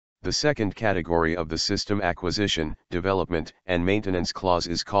The second category of the system acquisition, development, and maintenance clause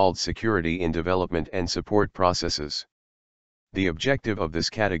is called security in development and support processes. The objective of this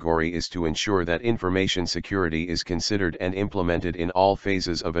category is to ensure that information security is considered and implemented in all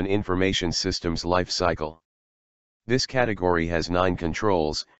phases of an information system's life cycle. This category has 9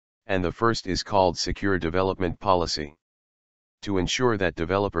 controls, and the first is called Secure Development Policy. To ensure that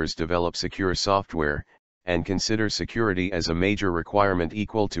developers develop secure software, and consider security as a major requirement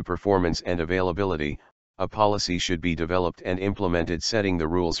equal to performance and availability, a policy should be developed and implemented setting the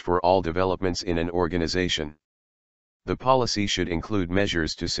rules for all developments in an organization. The policy should include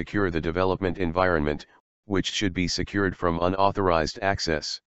measures to secure the development environment, which should be secured from unauthorized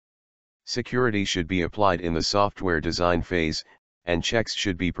access. Security should be applied in the software design phase, and checks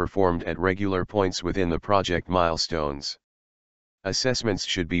should be performed at regular points within the project milestones. Assessments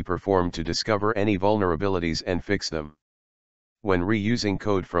should be performed to discover any vulnerabilities and fix them. When reusing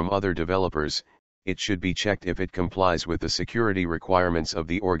code from other developers, it should be checked if it complies with the security requirements of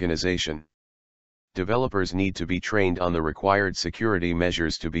the organization. Developers need to be trained on the required security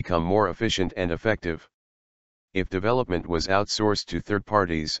measures to become more efficient and effective. If development was outsourced to third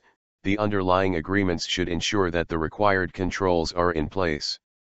parties, the underlying agreements should ensure that the required controls are in place.